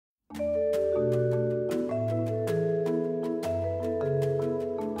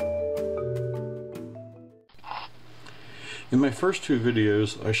In my first two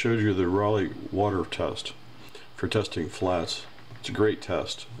videos, I showed you the Raleigh water test for testing flats. It's a great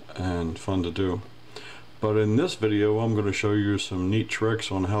test and fun to do. But in this video, I'm going to show you some neat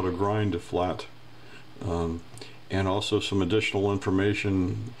tricks on how to grind a flat, and also some additional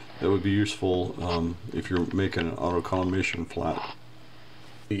information that would be useful if you're making an auto collimation flat.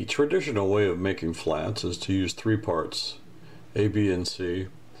 The traditional way of making flats is to use three parts, A, B, and C.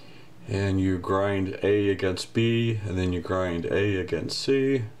 And you grind A against B, and then you grind A against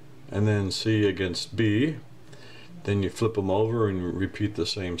C, and then C against B. Then you flip them over and you repeat the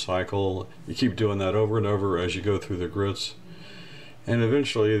same cycle. You keep doing that over and over as you go through the grits, and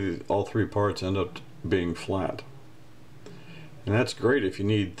eventually all three parts end up being flat. And that's great if you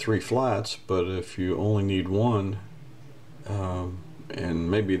need three flats, but if you only need one,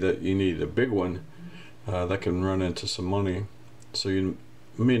 and maybe that you need a big one, that can run into some money. So you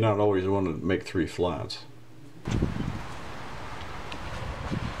may not always want to make three flats.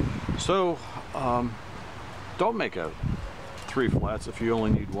 So don't make three flats if you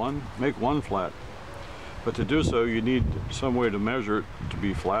only need one. Make one flat, but to do so you need some way to measure it to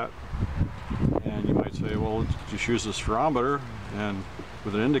be flat. And you might say, well, just use a spherometer and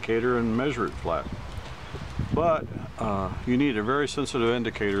with an indicator and measure it flat. But you need a very sensitive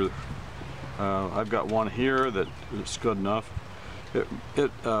indicator. I've got one here that is good enough.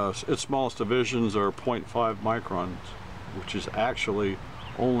 Its smallest divisions are 0.5 microns, which is actually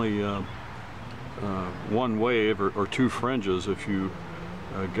only one wave or two fringes if you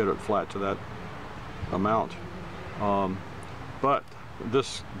get it flat to that amount. But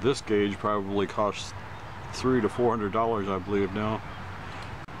this gauge probably costs $300 to $400, I believe now.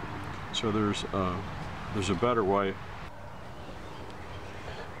 So there's a better way.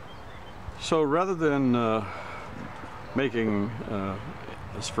 So rather than making a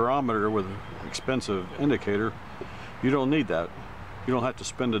spherometer with an expensive indicator, you don't need that. You don't have to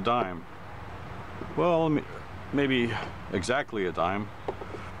spend a dime. Well, maybe exactly a dime,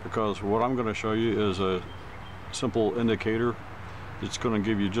 because what I'm going to show you is a simple indicator. It's going to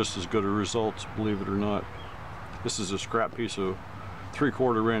give you just as good a results, believe it or not. This is a scrap piece of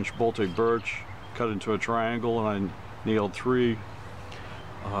 3/4 inch bolted birch cut into a triangle, and I nailed three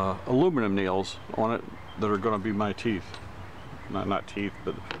aluminum nails on it that are going to be my teeth. Not teeth,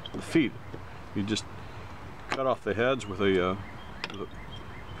 but the feet. You just cut off the heads with a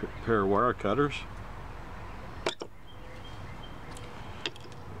pair of wire cutters,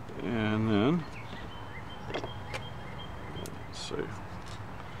 and then let's see.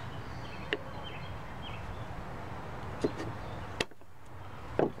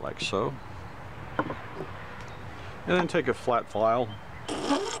 Like so. And then take a flat file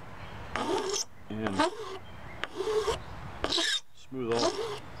and smooth off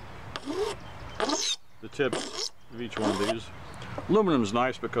the tips of each one of these. Aluminum is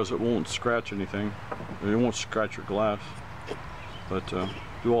nice because it won't scratch anything. It won't scratch your glass. But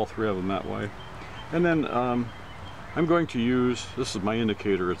do all three of them that way. And then I'm going to use, this is my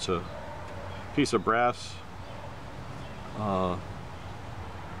indicator, it's a piece of brass. I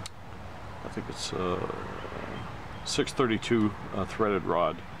think it's 632 threaded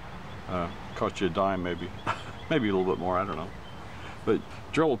rod. Cost you a dime maybe. Maybe a little bit more, I don't know. But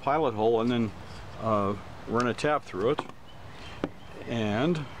drill a pilot hole and then run a tap through it,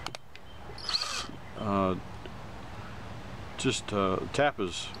 and tap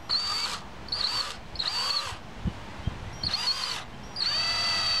is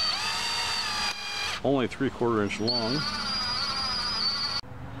only 3/4 inch long.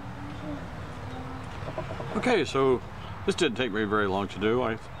 Okay, so this didn't take me very long to do.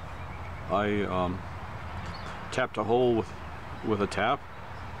 I tapped a hole with a tap,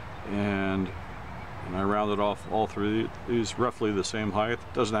 and I rounded off all three. These roughly the same height.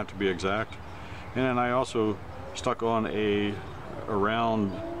 Doesn't have to be exact. And then I also stuck on a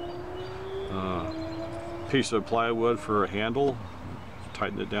round piece of plywood for a handle.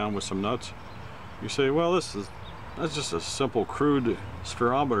 Tightened it down with some nuts. You say, well, that's just a simple, crude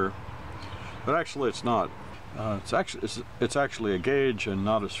spherometer, but actually it's not. It's actually a gauge and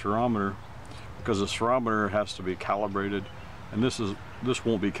not a spherometer, because a spherometer has to be calibrated, and this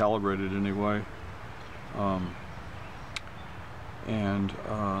won't be calibrated anyway. One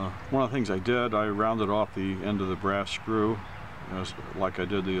of the things I did, I rounded off the end of the brass screw, like I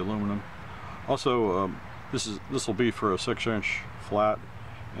did the aluminum. Also, this will be for a 6-inch flat,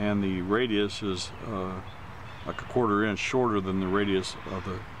 and the radius is like a 1/4 inch shorter than the radius of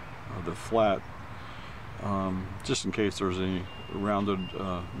the flat. Just in case there's any rounded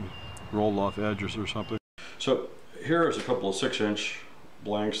rolled off edges or something. So here is a couple of 6-inch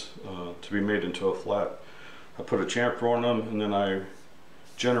blanks to be made into a flat. I put a chamfer on them, and then I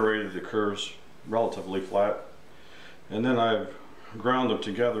generated the curves relatively flat, and then I've ground them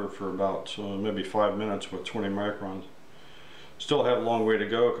together for about maybe 5 minutes with 20 microns. Still have a long way to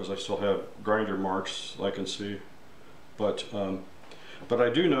go because I still have grinder marks I can see, but I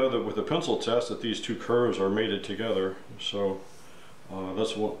do know that with the pencil test that these two curves are mated together, so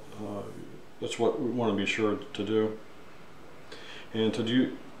that's what we want to be sure to do. And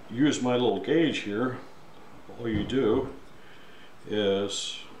to use my little gauge here, all you do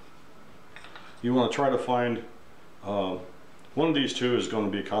is you want to try to find one of these two is going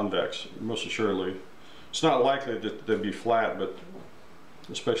to be convex, most assuredly. It's not likely that they'd be flat, but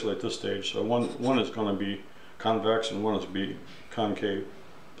especially at this stage. So one is going to be convex and one is be concave,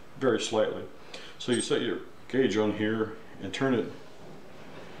 very slightly. So you set your gauge on here and turn it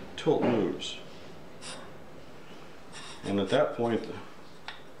till it moves. And at that point,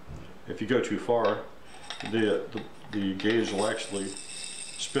 if you go too far, the gauge will actually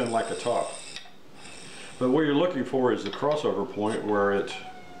spin like a top. But what you're looking for is the crossover point where if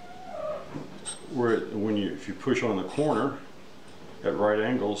you push on the corner at right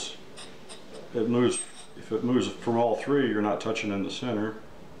angles, it moves. If it moves from all three, you're not touching in the center.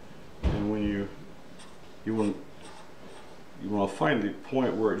 And when you want to find the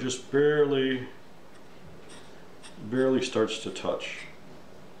point where it just barely starts to touch,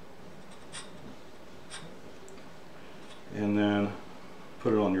 and then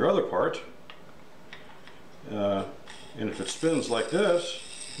put it on your other part. And if it spins like this,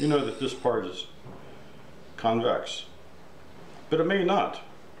 you know that this part is convex, but it may not.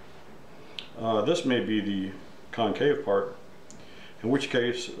 This may be the concave part, in which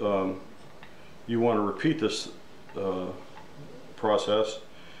case you want to repeat this process,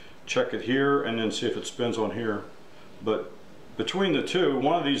 check it here, and then see if it spins on here. But between the two,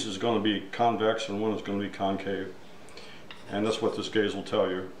 one of these is going to be convex and one is going to be concave, and that's what this gauge will tell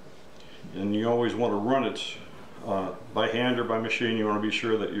you. And you always want to run it by hand or by machine. You want to be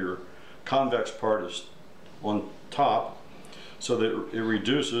sure that your convex part is on top, so that it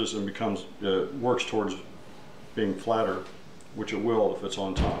reduces and becomes works towards being flatter, which it will if it's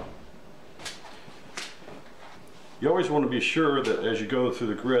on top. You always want to be sure that as you go through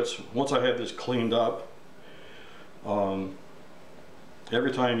the grits, once I have this cleaned up,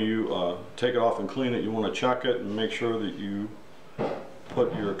 every time you take it off and clean it, you want to check it and make sure that you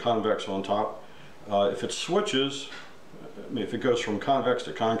put your convex on top. If it switches, if it goes from convex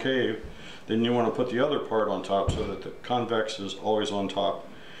to concave, then you want to put the other part on top so that the convex is always on top.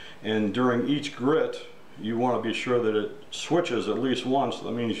 And during each grit, you want to be sure that it switches at least once.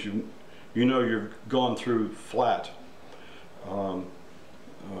 That means you know you've gone through flat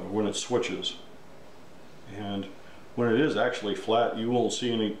when it switches. And when it is actually flat, you won't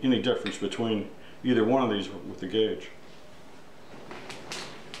see any difference between either one of these with the gauge.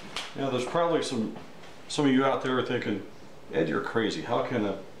 Now, there's probably some of you out there are thinking, Ed, you're crazy. How can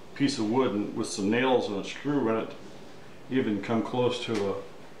a piece of wood with some nails and a screw in it even come close to a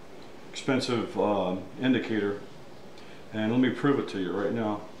expensive indicator? And let me prove it to you right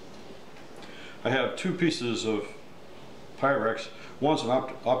now. I have two pieces of Pyrex. One's an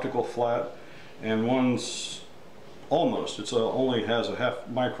optical flat, and one's almost. It only has a half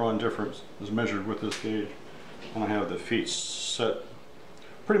micron difference as measured with this gauge. And I have the feet set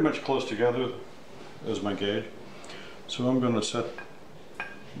pretty much close together as my gauge. So I'm going to set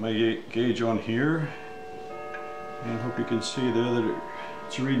my gauge on here, and I hope you can see there that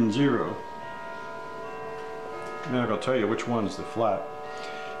it's reading 0. Now I'll tell you which one is the flat.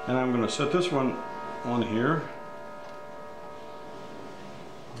 And I'm going to set this one on here,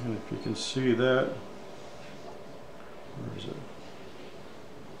 and if you can see that, where is it?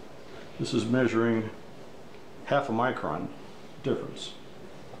 This is measuring half a micron difference.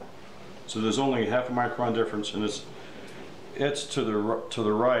 So there's only half a micron difference, and it's to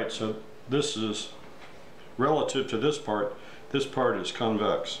the right. So this is relative to this part. This part is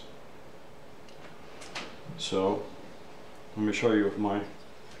convex. So let me show you with my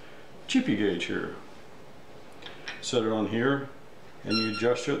cheapy gauge here. Set it on here, and you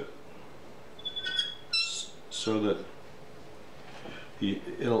adjust it so that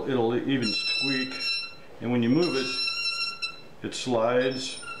it'll even squeak, and when you move it, it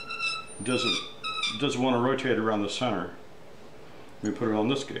slides. It doesn't want to rotate around the center. Let me put it on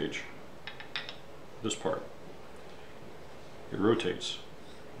this gauge, this part. It rotates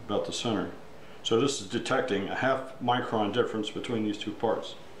about the center. So this is detecting a half micron difference between these two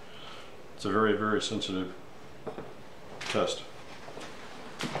parts. It's a very, very sensitive test.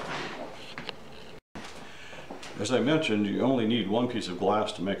 As I mentioned, you only need one piece of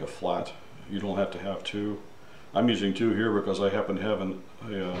glass to make a flat. You don't have to have two. I'm using two here because I happen to have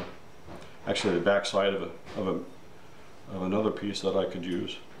actually the back side of another piece that I could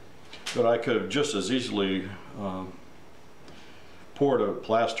use. But I could have just as easily poured a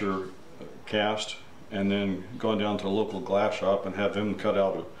plaster cast and then gone down to a local glass shop and have them cut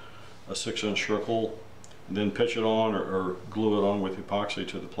out a 6-inch circle, and then pitch it on or glue it on with epoxy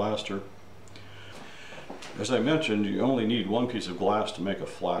to the plaster. As I mentioned, you only need one piece of glass to make a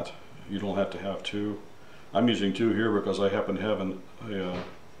flat. You don't have to have two. I'm using two here because I happen to have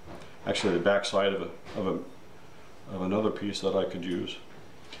actually the back side of another piece that I could use.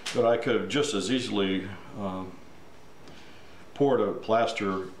 But I could have just as easily poured a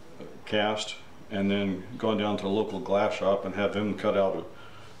plaster cast and then gone down to a local glass shop and have them cut out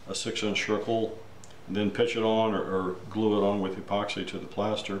a 6-inch circle, and then pitch it on or glue it on with epoxy to the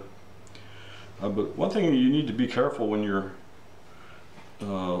plaster. But one thing you need to be careful when you're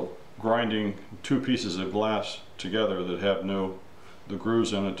grinding two pieces of glass together that have the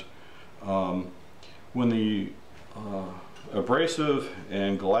grooves in it. When the abrasive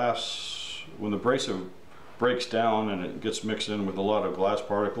and glass, when the abrasive breaks down and it gets mixed in with a lot of glass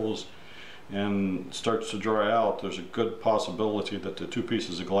particles and starts to dry out, there's a good possibility that the two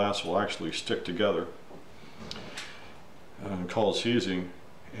pieces of glass will actually stick together and cause seizing,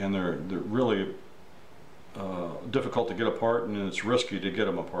 and they're really difficult to get apart, and it's risky to get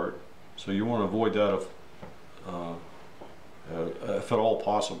them apart. So you want to avoid that if at all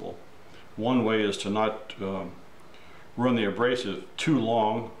possible. One way is to not run the abrasive too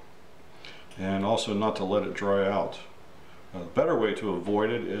long, and also not to let it dry out. A better way to avoid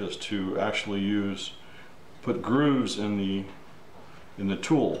it is to actually put grooves in the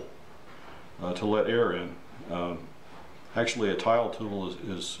tool to let air in. Actually, a tile tool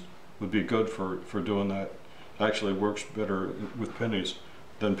would be good for doing that. It actually works better with pennies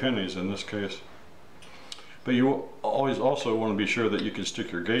than pennies in this case. But you always also want to be sure that you can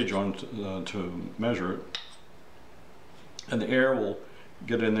stick your gauge on to measure it, and the air will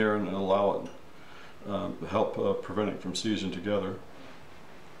get in there and allow it, help prevent it from seizing together.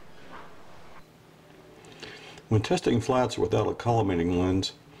 When testing flats without a collimating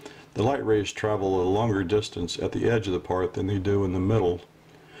lens, the light rays travel a longer distance at the edge of the part than they do in the middle,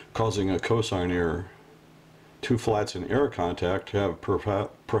 causing a cosine error. Two flats in air contact have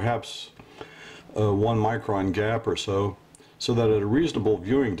perhaps a 1 micron gap or so that at a reasonable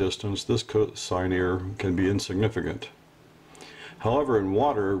viewing distance this cosine error can be insignificant. However, in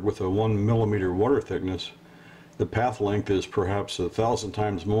water with a 1 millimeter water thickness, the path length is perhaps 1,000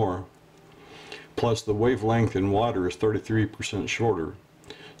 times more. Plus, the wavelength in water is 33% shorter,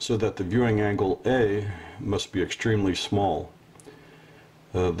 so that the viewing angle A must be extremely small.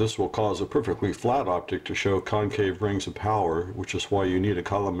 This will cause a perfectly flat optic to show concave rings of power, which is why you need a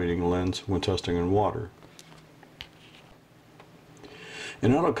collimating lens when testing in water.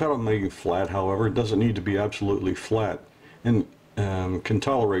 An auto-collimating flat, however, doesn't need to be absolutely flat and can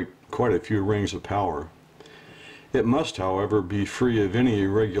tolerate quite a few rings of power. It must, however, be free of any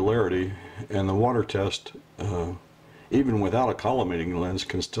irregularity, and the water test, even without a collimating lens,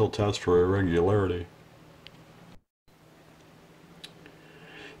 can still test for irregularity.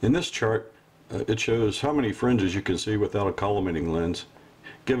 In this chart, it shows how many fringes you can see without a collimating lens,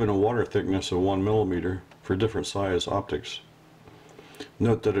 given a water thickness of 1 millimeter for different size optics.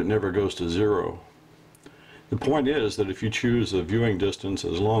 Note that it never goes to 0. The point is that if you choose a viewing distance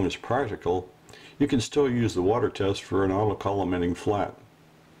as long as practical, you can still use the water test for an auto-collimating flat.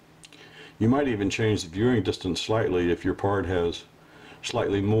 You might even change the viewing distance slightly if your part has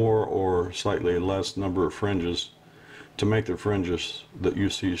slightly more or slightly less number of fringes to make the fringes that you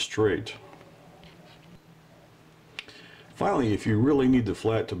see straight. Finally, if you really need the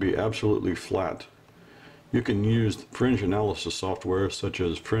flat to be absolutely flat, you can use fringe analysis software such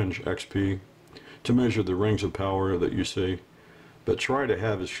as Fringe XP to measure the rings of power that you see, but try to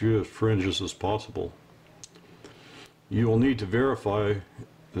have as few fringes as possible. You will need to verify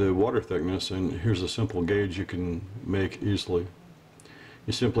the water thickness, and here's a simple gauge you can make easily.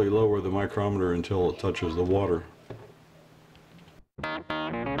 You simply lower the micrometer until it touches the water.